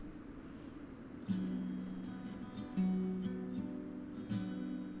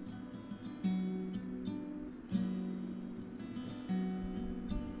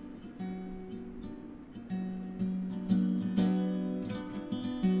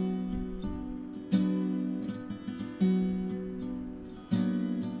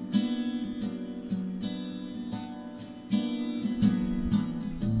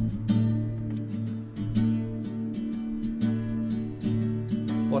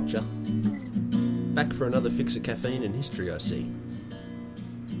gotcha. Back for another fix of caffeine and history, I see.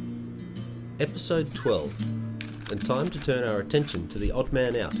 Episode 12, and time to turn our attention to the odd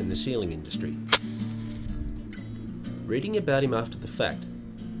man out in the sealing industry. Reading about him after the fact,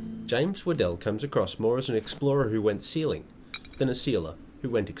 James Waddell comes across more as an explorer who went sealing than a sealer who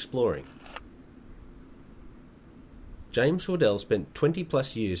went exploring. James Waddell spent 20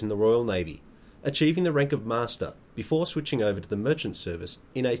 plus years in the Royal Navy, achieving the rank of Master before switching over to the Merchant Service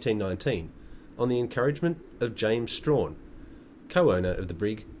in 1819 on the encouragement of James Strawn, co-owner of the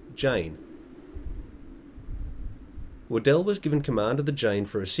brig Jane. Waddell was given command of the Jane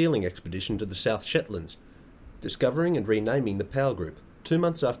for a sealing expedition to the South Shetlands, discovering and renaming the Powell Group 2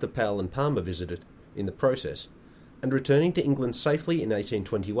 months after Powell and Palmer visited in the process, and returning to England safely in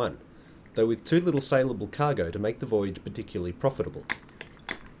 1821, though with too little saleable cargo to make the voyage particularly profitable.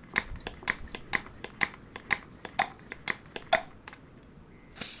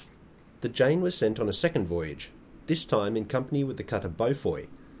 The Jane was sent on a second voyage, this time in company with the cutter Beaufoy,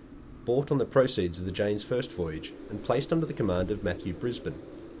 bought on the proceeds of the Jane's first voyage and placed under the command of Matthew Brisbane.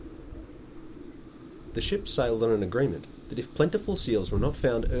 The ship sailed on an agreement that if plentiful seals were not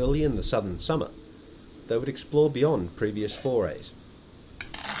found early in the southern summer, they would explore beyond previous forays.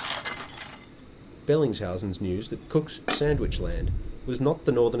 Bellingshausen's news that Cook's Sandwich Land was not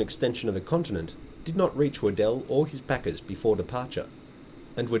the northern extension of the continent did not reach Waddell or his packers before departure,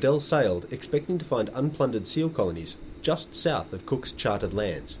 and Waddell sailed expecting to find unplundered seal colonies just south of Cook's charted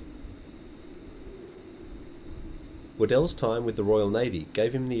lands. Waddell's time with the Royal Navy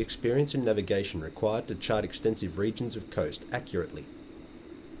gave him the experience in navigation required to chart extensive regions of coast accurately.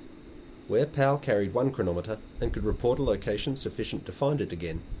 Where Powell carried one chronometer and could report a location sufficient to find it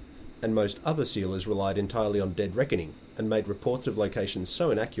again, and most other sealers relied entirely on dead reckoning and made reports of locations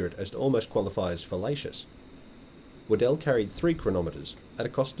so inaccurate as to almost qualify as fallacious, Waddell carried 3 chronometers at a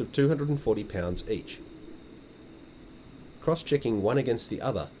cost of £240 each. Cross-checking one against the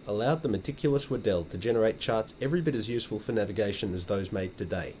other allowed the meticulous Waddell to generate charts every bit as useful for navigation as those made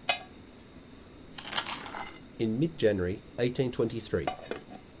today. In mid-January 1823,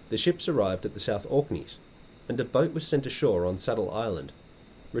 the ships arrived at the South Orkneys, and a boat was sent ashore on Saddle Island,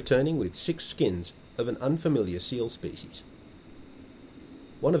 returning with 6 skins of an unfamiliar seal species.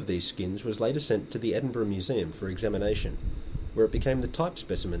 One of these skins was later sent to the Edinburgh Museum for examination, where it became the type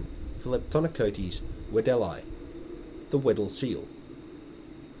specimen for Leptonychotes weddelli, the Weddell seal.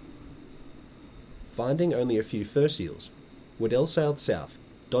 Finding only a few fur seals, Waddell sailed south,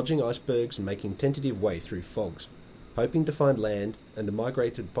 dodging icebergs and making tentative way through fogs, hoping to find land and a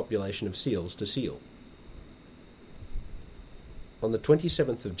migrated population of seals to seal. On the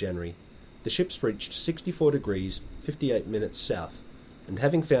 27th of January, the ships reached 64 degrees 58 minutes south, and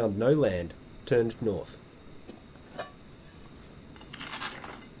having found no land, turned north.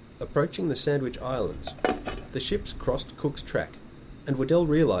 Approaching the Sandwich Islands, the ships crossed Cook's Track, and Waddell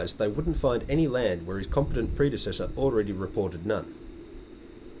realised they wouldn't find any land where his competent predecessor already reported none.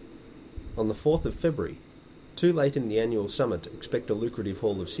 On the 4th of February, too late in the annual summer to expect a lucrative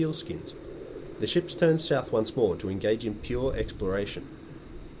haul of sealskins, the ships turned south once more to engage in pure exploration.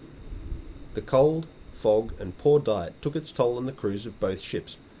 The cold, fog and poor diet took its toll on the crews of both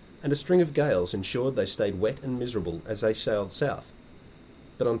ships, and a string of gales ensured they stayed wet and miserable as they sailed south.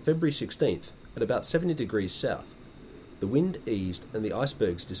 But on February 16th, at about 70 degrees south, the wind eased and the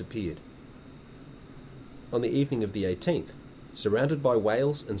icebergs disappeared. On the evening of the 18th, surrounded by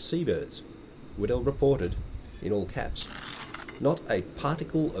whales and seabirds, Waddell reported, in all caps, "Not a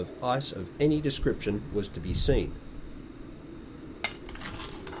particle of ice of any description was to be seen."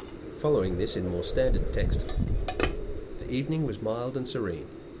 Following this in more standard text, the evening was mild and serene,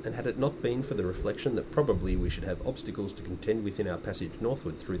 and had it not been for the reflection that probably we should have obstacles to contend with in our passage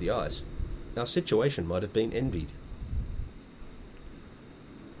northward through the ice, our situation might have been envied.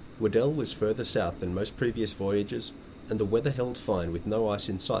 Waddell was further south than most previous voyages, and the weather held fine with no ice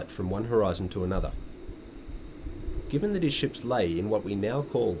in sight from one horizon to another. Given that his ships lay in what we now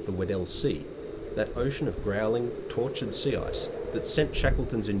call the Weddell Sea, that ocean of growling, tortured sea ice that sent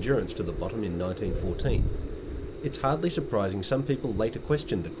Shackleton's Endurance to the bottom in 1914, it's hardly surprising some people later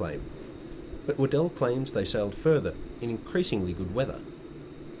questioned the claim, but Waddell claims they sailed further in increasingly good weather.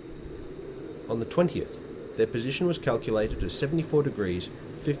 On the 20th, their position was calculated as 74 degrees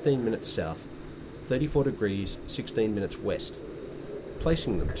 15 minutes south, 34 degrees 16 minutes west,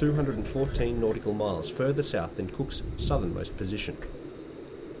 placing them 214 nautical miles further south than Cook's southernmost position.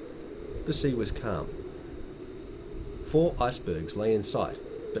 The sea was calm. 4 icebergs lay in sight,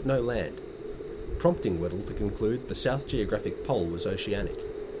 but no land, prompting Weddell to conclude the South Geographic Pole was oceanic.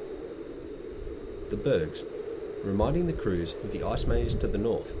 The bergs, reminding the crews of the ice maze to the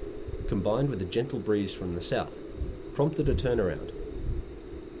north, combined with a gentle breeze from the south, prompted a turnaround.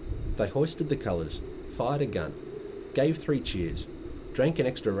 They hoisted the colours, fired a gun, gave 3 cheers, drank an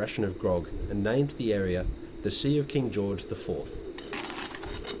extra ration of grog, and named the area the Sea of King George IV.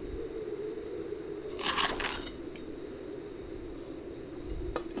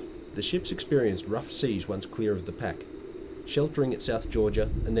 The ships experienced rough seas once clear of the pack, sheltering at South Georgia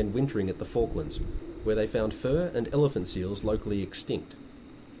and then wintering at the Falklands, where they found fur and elephant seals locally extinct.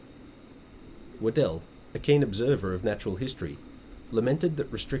 Waddell, a keen observer of natural history, lamented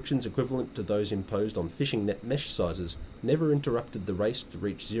that restrictions equivalent to those imposed on fishing net mesh sizes never interrupted the race to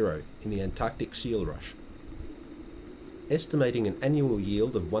reach zero in the Antarctic seal rush. Estimating an annual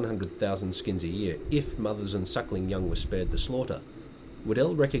yield of 100,000 skins a year if mothers and suckling young were spared the slaughter,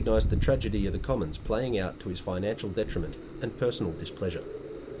 Waddell recognised the tragedy of the commons playing out to his financial detriment and personal displeasure.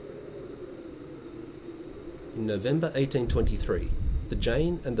 In November 1823, the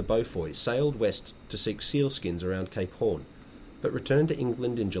Jane and the Beaufoy sailed west to seek sealskins around Cape Horn, but returned to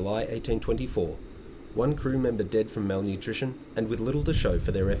England in July 1824, one crew member dead from malnutrition and with little to show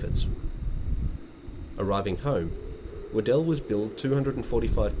for their efforts. Arriving home, Waddell was billed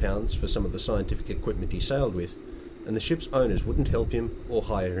 £245 for some of the scientific equipment he sailed with, and the ship's owners wouldn't help him or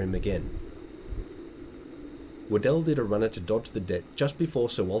hire him again. Waddell did a runner to dodge the debt just before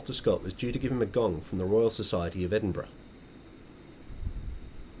Sir Walter Scott was due to give him a gong from the Royal Society of Edinburgh.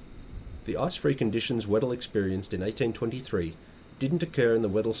 The ice-free conditions Weddell experienced in 1823 didn't occur in the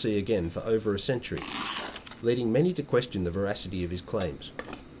Weddell Sea again for over a century, leading many to question the veracity of his claims.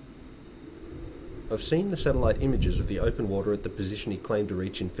 I've seen the satellite images of the open water at the position he claimed to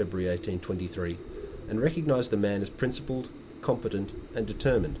reach in February 1823, and recognised the man as principled, competent and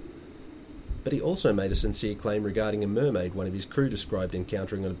determined. But he also made a sincere claim regarding a mermaid one of his crew described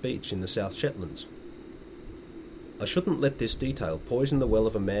encountering on a beach in the South Shetlands. I shouldn't let this detail poison the well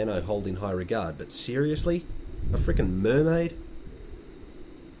of a man I hold in high regard, but seriously? A frickin' mermaid?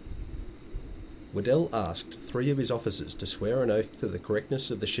 Waddell asked 3 of his officers to swear an oath to the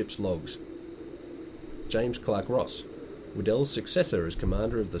correctness of the ship's logs. James Clark Ross, Waddell's successor as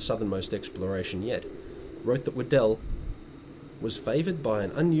commander of the southernmost exploration yet, wrote that Waddell was favoured by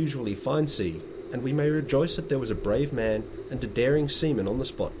an unusually fine sea, and we may rejoice that there was a brave man and a daring seaman on the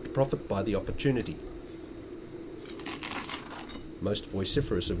spot to profit by the opportunity. Most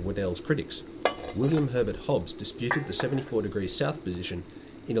vociferous of Waddell's critics, William Herbert Hobbs disputed the 74 degrees south position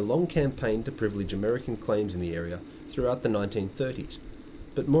in a long campaign to privilege American claims in the area throughout the 1930s,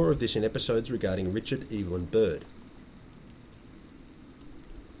 but more of this in episodes regarding Richard Evelyn Byrd.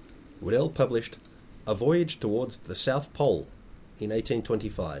 Waddell published A Voyage Towards the South Pole in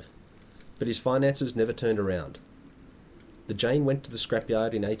 1825, but his finances never turned around. The Jane went to the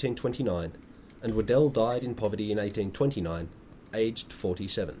scrapyard in 1829, and Waddell died in poverty in 1829, aged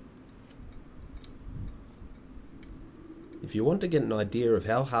 47. If you want to get an idea of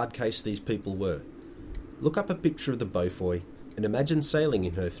how hard-case these people were, look up a picture of the Beaufoy and imagine sailing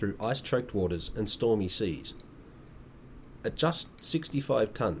in her through ice-choked waters and stormy seas. At just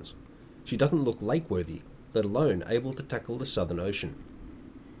 65 tons, she doesn't look lake-worthy, let alone able to tackle the Southern Ocean.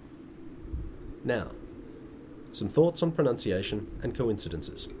 Now, some thoughts on pronunciation and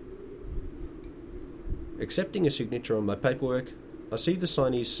coincidences. Accepting a signature on my paperwork, I see the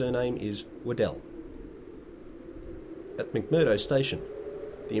signee's surname is Waddell. At McMurdo Station,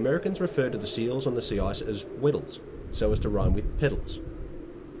 the Americans refer to the seals on the sea ice as Weddels, so as to rhyme with pedals.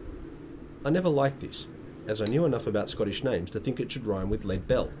 I never liked this, as I knew enough about Scottish names to think it should rhyme with lead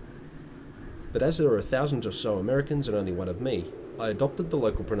bell. But as there are 1,000 or so Americans and only one of me, I adopted the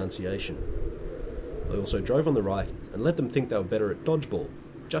local pronunciation. I also drove on the right and let them think they were better at dodgeball,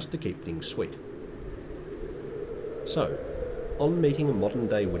 just to keep things sweet. So, on meeting a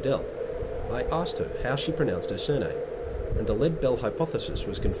modern-day Waddell, I asked her how she pronounced her surname, and the lead bell hypothesis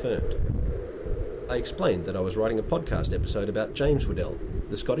was confirmed. I explained that I was writing a podcast episode about James Waddell,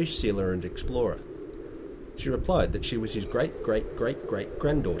 the Scottish sealer and explorer. She replied that she was his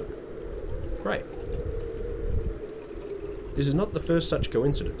great-great-great-great-granddaughter. Great. This is not the first such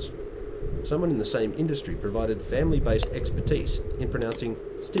coincidence. Someone in the same industry provided family-based expertise in pronouncing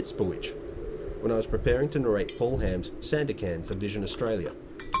Stitzbowitch when I was preparing to narrate Paul Ham's Sandakan for Vision Australia.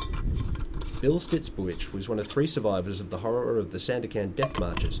 Bill Stitzbowitch was one of 3 survivors of the horror of the Sandakan death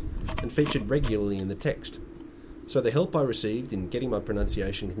marches and featured regularly in the text, so the help I received in getting my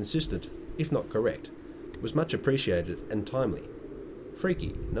pronunciation consistent, if not correct, was much appreciated and timely.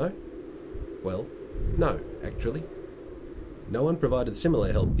 Freaky, no? Well, no, actually. No one provided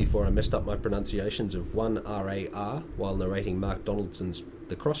similar help before I messed up my pronunciations of one RAR while narrating Mark Donaldson's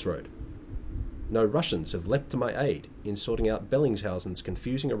The Crossroad. No Russians have leapt to my aid in sorting out Bellingshausen's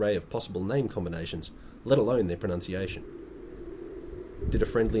confusing array of possible name combinations, let alone their pronunciation. Did a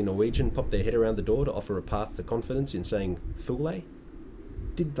friendly Norwegian pop their head around the door to offer a path to confidence in saying Thule?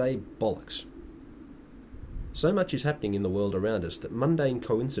 Did they bollocks? So much is happening in the world around us that mundane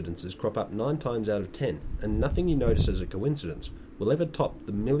coincidences crop up 9 times out of 10, and nothing you notice as a coincidence will ever top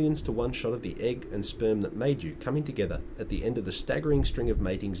the millions to one shot of the egg and sperm that made you coming together at the end of the staggering string of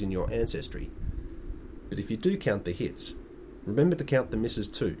matings in your ancestry. But if you do count the hits, remember to count the misses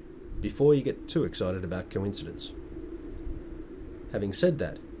too, before you get too excited about coincidence. Having said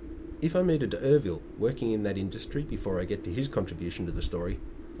that, if I meet a D'Urville working in that industry before I get to his contribution to the story,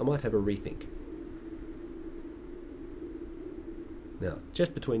 I might have a rethink. Now,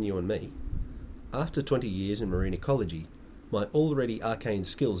 just between you and me, after 20 years in marine ecology, my already arcane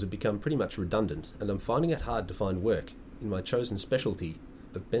skills have become pretty much redundant, and I'm finding it hard to find work in my chosen specialty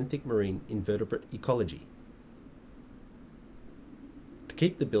of benthic marine invertebrate ecology. To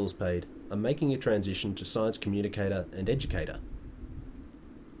keep the bills paid, I'm making a transition to science communicator and educator.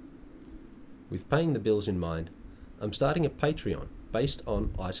 With paying the bills in mind, I'm starting a Patreon based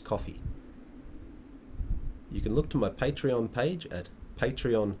on Ice Coffee. You can look to my Patreon page at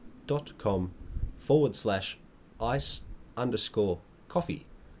patreon.com/ice_coffee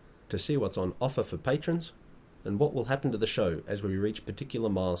to see what's on offer for patrons and what will happen to the show as we reach particular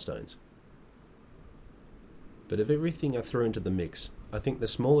milestones. But of everything I throw into the mix, I think the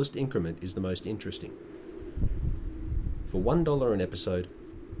smallest increment is the most interesting. For $1 an episode,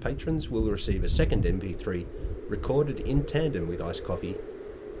 patrons will receive a second MP3 recorded in tandem with Ice Coffee,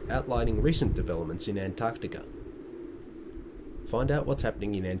 outlining recent developments in Antarctica. Find out what's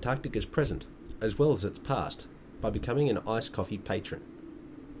happening in Antarctica's present, as well as its past, by becoming an Ice Coffee patron.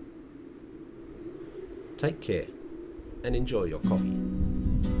 Take care, and enjoy your coffee.